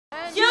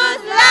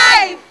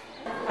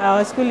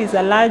Our school is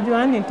a large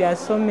one. It has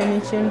so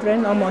many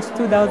children, almost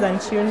 2,000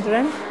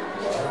 children.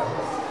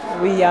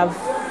 We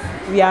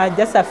are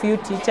just a few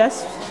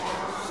teachers,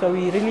 so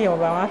we really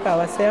overwork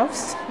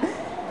ourselves.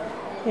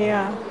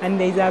 Yeah, and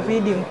there is a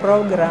feeding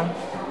program.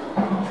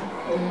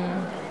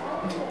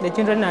 The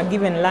children are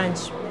given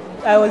lunch.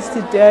 I was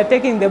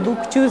taking the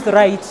book Choose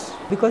Right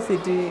because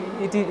it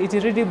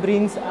really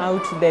brings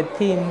out the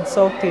theme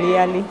so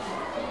clearly,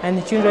 and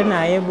the children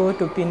are able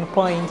to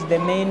pinpoint the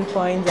main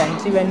points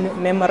and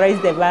even memorize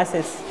the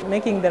verses,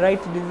 making the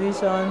right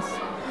decisions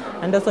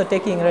and also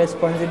taking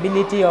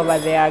responsibility over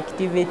their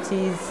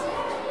activities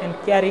and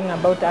caring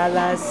about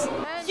others.